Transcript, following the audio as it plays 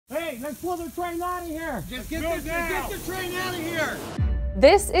Hey, let's pull the train out of here. Just get the train out of here.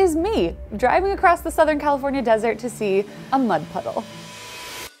 This is me driving across the Southern California desert to see a mud puddle.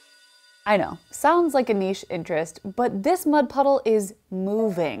 I know, sounds like a niche interest, but this mud puddle is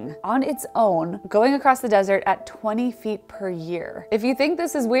moving on its own, going across the desert at 20 feet per year. If you think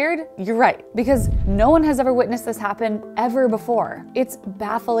this is weird, you're right, because no one has ever witnessed this happen ever before. It's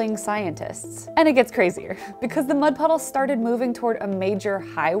baffling scientists. And it gets crazier, because the mud puddle started moving toward a major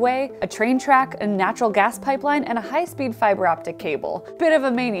highway, a train track, a natural gas pipeline, and a high-speed fiber optic cable. Bit of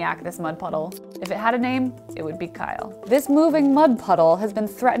a maniac, this mud puddle. If it had a name, it would be Kyle. This moving mud puddle has been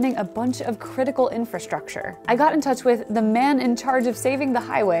threatening a bunch of critical infrastructure. I got in touch with the man in charge of saving the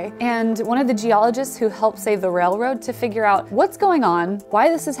highway and one of the geologists who helped save the railroad to figure out what's going on, why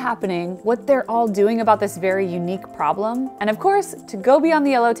this is happening, what they're all doing about this very unique problem, and of course, to go beyond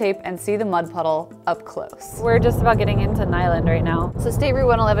the yellow tape and see the mud puddle up close. We're just about getting into Nyland right now. So State Route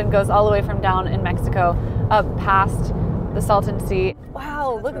 111 goes all the way from down in Mexico up past the Salton Sea.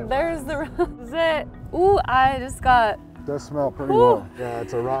 Wow, look, there's the zit. Ooh, I just got. Does smell pretty well. Yeah,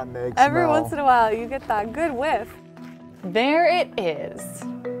 it's a rotten egg Every smell. once in a while, you get that good whiff. There it is.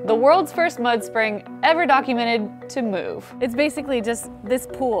 The world's first mud spring ever documented to move. It's basically just this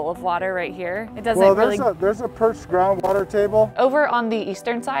pool of water right here. It doesn't really... There's a perched groundwater table. Over on the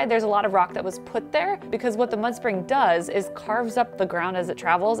eastern side, there's a lot of rock that was put there because what the mud spring does is carves up the ground as it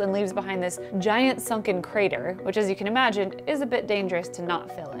travels and leaves behind this giant sunken crater, which as you can imagine, is a bit dangerous to not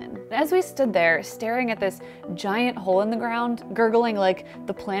fill in. As we stood there staring at this giant hole in the ground, gurgling like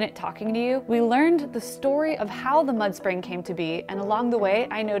the planet talking to you, we learned the story of how the mud spring came to be, and along the way,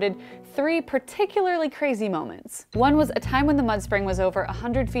 I noted 3 particularly crazy moments. One was a time when the mud spring was over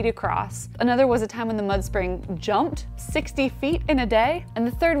 100 feet across. Another was a time when the mud spring jumped 60 feet in a day. And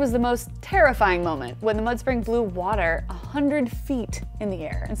the third was the most terrifying moment when the mud spring blew water 100 feet in the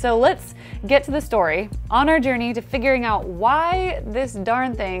air. And so let's get to the story on our journey to figuring out why this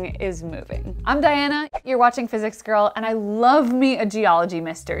darn thing is moving. I'm Diana, you're watching Physics Girl, and I love me a geology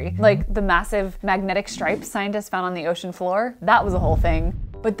mystery. Like the massive magnetic stripes scientists found on the ocean floor, that was a whole thing.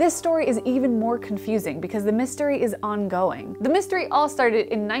 But this story is even more confusing because the mystery is ongoing. The mystery all started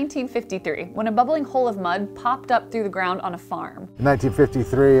in 1953 when a bubbling hole of mud popped up through the ground on a farm. In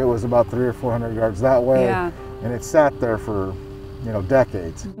 1953, it was about 300 or 400 yards that way, and it sat there for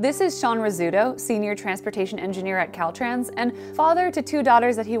decades. This is Sean Rizzuto, senior transportation engineer at Caltrans and father to 2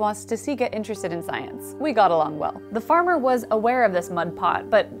 daughters that he wants to see get interested in science. We got along well. The farmer was aware of this mud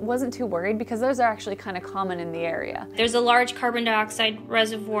pot, but wasn't too worried because those are actually kind of common in the area. There's a large carbon dioxide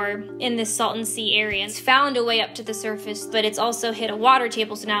reservoir in this Salton Sea area. It's found a way up to the surface, but it's also hit a water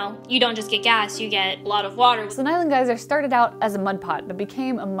table, so now you don't just get gas, you get a lot of water. So Nyland Geyser started out as a mud pot, but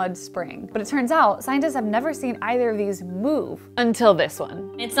became a mud spring. But it turns out scientists have never seen either of these move until this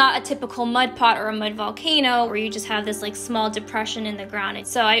one. It's not a typical mud pot or a mud volcano where you just have this like small depression in the ground.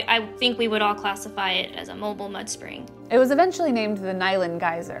 So I think we would all classify it as a mobile mud spring. It was eventually named the Nyland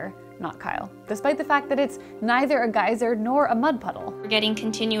Geyser, not Kyle, despite the fact that it's neither a geyser nor a mud puddle. We're getting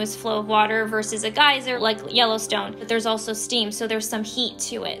continuous flow of water versus a geyser like Yellowstone, but there's also steam, so there's some heat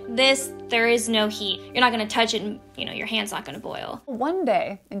to it. There is no heat. You're not gonna touch it and your hand's not gonna boil. One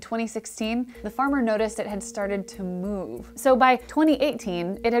day in 2016, the farmer noticed it had started to move. So by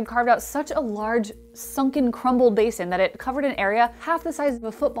 2018, it had carved out such a large sunken crumbled basin that it covered an area half the size of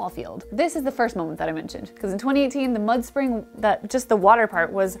a football field. This is the first moment that I mentioned, because in 2018, the mud spring, just the water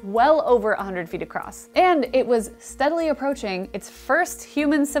part, was well over 100 feet across. And it was steadily approaching its first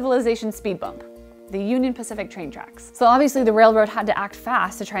human civilization speed bump, the Union Pacific train tracks. So obviously the railroad had to act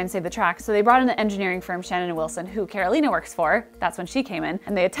fast to try and save the tracks, so they brought in the engineering firm Shannon and Wilson, who Carolina works for. That's when she came in,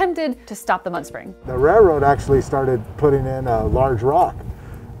 and they attempted to stop the mud spring. The railroad actually started putting in a large rock,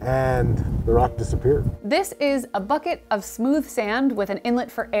 and the rock disappeared. This is a bucket of smooth sand with an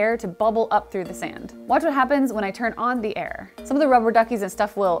inlet for air to bubble up through the sand. Watch what happens when I turn on the air. Some of the rubber duckies and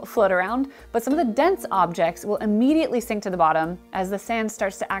stuff will float around, but some of the dense objects will immediately sink to the bottom as the sand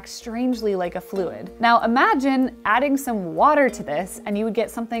starts to act strangely like a fluid. Now imagine adding some water to this and you would get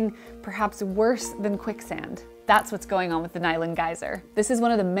something perhaps worse than quicksand. That's what's going on with the Nyland Geyser. This is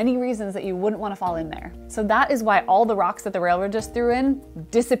one of the many reasons that you wouldn't want to fall in there. So that is why all the rocks that the railroad just threw in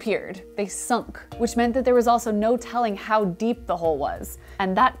disappeared. They sunk, which meant that there was also no telling how deep the hole was.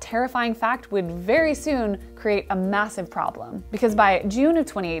 And that terrifying fact would very soon create a massive problem. Because by June of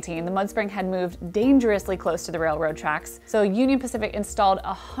 2018, the mud spring had moved dangerously close to the railroad tracks. So Union Pacific installed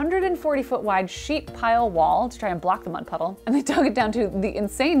a 140-foot wide sheet pile wall to try and block the mud puddle. And they dug it down to the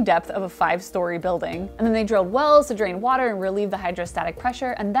insane depth of a 5-story building. And then they drilled wells to drain water and relieve the hydrostatic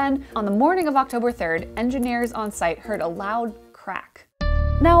pressure. And then on the morning of October 3rd, engineers on site heard a loud crack.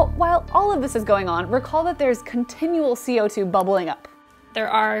 Now, while all of this is going on, recall that there's continual CO2 bubbling up. There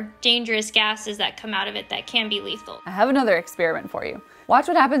are dangerous gases that come out of it that can be lethal. I have another experiment for you. Watch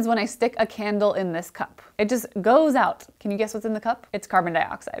what happens when I stick a candle in this cup. It just goes out. Can you guess what's in the cup? It's carbon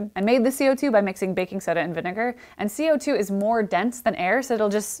dioxide. I made the CO2 by mixing baking soda and vinegar, and CO2 is more dense than air, so it'll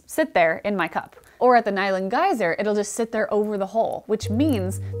just sit there in my cup. Or at the Nylon geyser, it'll just sit there over the hole, which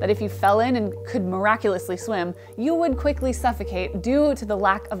means that if you fell in and could miraculously swim, you would quickly suffocate due to the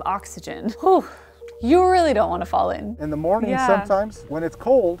lack of oxygen. Whew. You really don't want to fall in. In the morning, sometimes when it's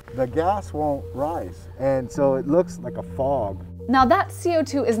cold, the gas won't rise, and so it looks like a fog. Now that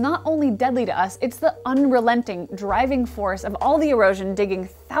CO2 is not only deadly to us, it's the unrelenting driving force of all the erosion digging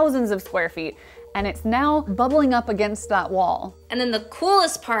thousands of square feet, and it's now bubbling up against that wall. And then the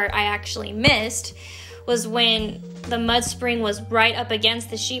coolest part I actually missed was when the mud spring was right up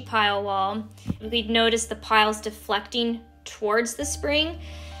against the sheet pile wall. We'd noticed the piles deflecting towards the spring.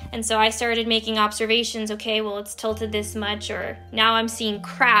 And so I started making observations, okay, well, it's tilted this much, or now I'm seeing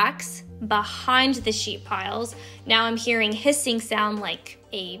cracks behind the sheet piles. Now I'm hearing hissing sound like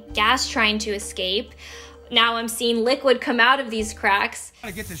a gas trying to escape. Now I'm seeing liquid come out of these cracks.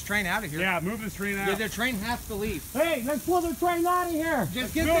 Gotta get this train out of here. Yeah, move this train out. Yeah, the train has to leave. Hey, let's pull the train out of here.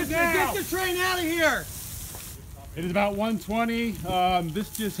 Just get the train out of here. It is about 1:20.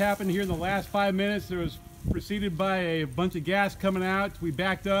 This just happened here in the last 5 minutes. There was preceded by a bunch of gas coming out. We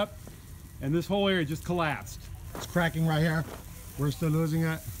backed up, and this whole area just collapsed. It's cracking right here. We're still losing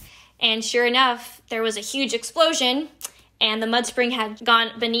it. And sure enough, there was a huge explosion, and the mud spring had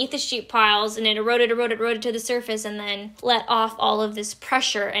gone beneath the sheet piles, and it eroded to the surface, and then let off all of this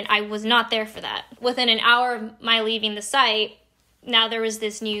pressure, and I was not there for that. Within an hour of my leaving the site, now there was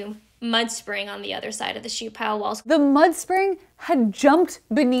this new mud spring on the other side of the sheet pile walls. The mud spring had jumped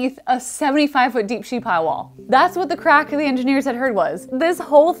beneath a 75-foot deep sheet pile wall. That's what the crack the engineers had heard was. This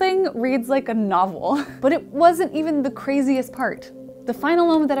whole thing reads like a novel, but it wasn't even the craziest part. The final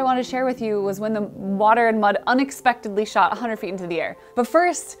moment that I want to share with you was when the water and mud unexpectedly shot 100 feet into the air. But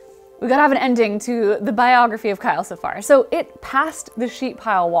first, we gotta have an ending to the biography of Kyle so far. So it passed the sheet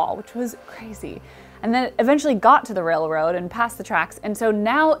pile wall, which was crazy. And then it eventually got to the railroad and past the tracks, and so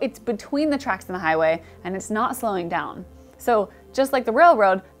now it's between the tracks and the highway, and it's not slowing down. So just like the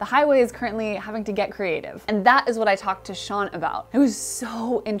railroad, the highway is currently having to get creative. And that is what I talked to Sean about. It was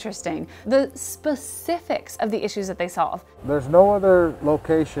so interesting. The specifics of the issues that they solve. There's no other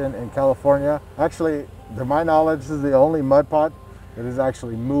location in California. Actually, to my knowledge, this is the only mud pot that is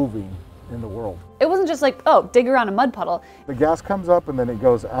actually moving in the world. It wasn't just like, oh, dig around a mud puddle. The gas comes up and then it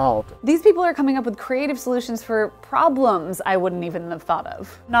goes out. These people are coming up with creative solutions for problems I wouldn't even have thought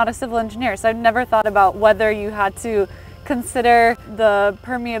of. Not a civil engineer, so I've never thought about whether you had to consider the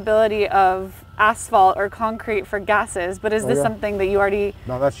permeability of asphalt or concrete for gases, but is this something that you already...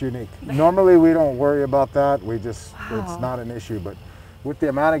 No, that's unique. Normally we don't worry about that. We just, it's not an issue, but with the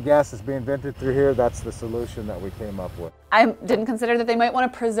amount of gas that's being vented through here, that's the solution that we came up with. I didn't consider that they might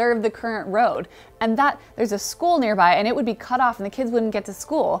want to preserve the current road, and that there's a school nearby and it would be cut off and the kids wouldn't get to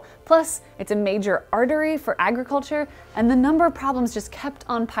school. Plus, it's a major artery for agriculture, and the number of problems just kept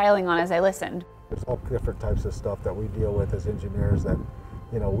on piling on as I listened. There's all different types of stuff that we deal with as engineers that,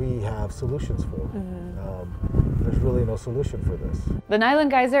 you know, we have solutions for. There's really no solution for this. The Nylon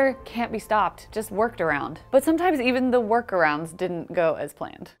geyser can't be stopped, just worked around. But sometimes even the workarounds didn't go as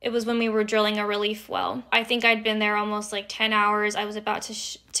planned. It was when we were drilling a relief well. I think I'd been there almost like 10 hours. I was about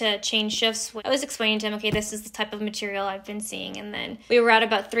to change shifts. I was explaining to him, okay, this is the type of material I've been seeing. And then we were at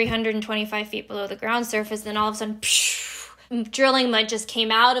about 325 feet below the ground surface. Then all of a sudden, drilling mud just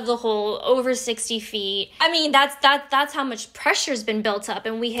came out of the hole over 60 feet. I mean, that's how much pressure's been built up,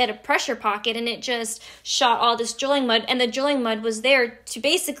 and we hit a pressure pocket and it just shot all this drilling mud, and the drilling mud was there to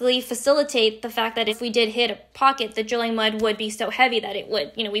basically facilitate the fact that if we did hit a pocket, the drilling mud would be so heavy that it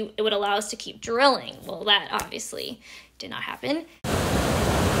would, you know, it would allow us to keep drilling. Well, that obviously did not happen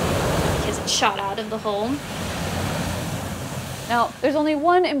because it shot out of the hole. Now, there's only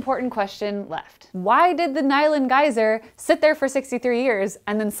one important question left. Why did the Nylon geyser sit there for 63 years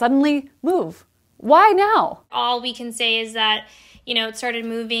and then suddenly move? Why now? All we can say is that, you know, it started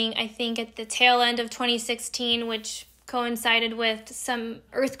moving, I think, at the tail end of 2016, which coincided with some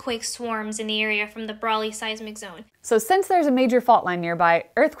earthquake swarms in the area from the Brawley seismic zone. So since there's a major fault line nearby,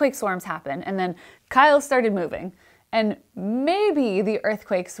 earthquake swarms happen, and then Kyle started moving. And maybe the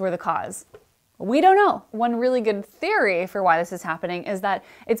earthquakes were the cause. We don't know. One really good theory for why this is happening is that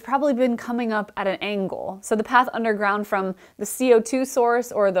it's probably been coming up at an angle. So the path underground from the CO2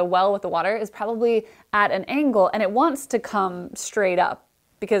 source or the well with the water is probably at an angle, and it wants to come straight up.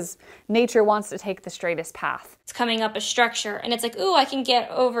 because nature wants to take the straightest path. It's coming up a structure and it's like, ooh, I can get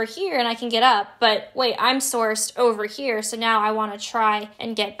over here and I can get up, but wait, I'm sourced over here, so now I want to try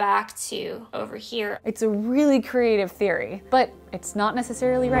and get back to over here. It's a really creative theory, but it's not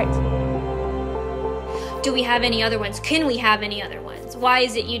necessarily right. Do we have any other ones? Can we have any other ones? Why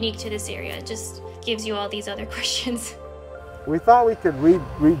is it unique to this area? It just gives you all these other questions. We thought we could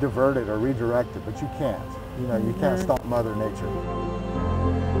re-divert it or redirect it, but you can't. You know, you can't stop Mother Nature.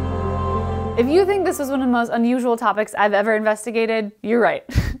 If you think this was one of the most unusual topics I've ever investigated, you're right.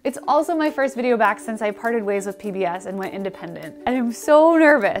 It's also my first video back since I parted ways with PBS and went independent. And I'm so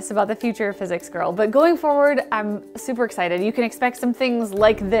nervous about the future of Physics Girl, but going forward, I'm super excited. You can expect some things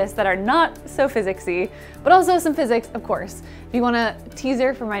like this that are not so physicsy, but also some physics, of course. If you want a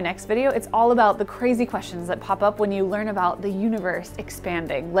teaser for my next video, it's all about the crazy questions that pop up when you learn about the universe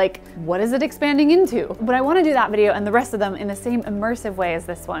expanding. Like, what is it expanding into? But I want to do that video and the rest of them in the same immersive way as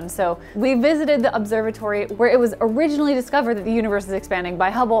this one. So we visited the observatory where it was originally discovered that the universe is expanding by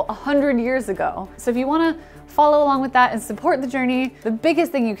Hubble 100 years ago. So if you want to follow along with that and support the journey, the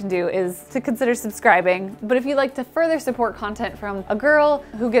biggest thing you can do is to consider subscribing. But if you'd like to further support content from a girl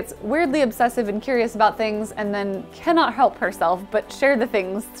who gets weirdly obsessive and curious about things and then cannot help herself but share the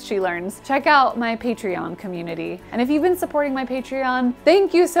things she learns, check out my Patreon community. And if you've been supporting my Patreon,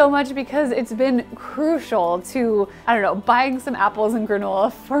 thank you so much, because it's been crucial to, I don't know, buying some apples and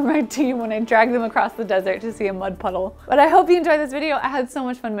granola for my team when I drag them across the desert to see a mud puddle. But I hope you enjoyed this video. I had so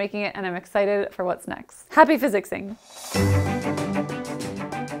much fun making it and I'm excited for what's next. Happy physicsing!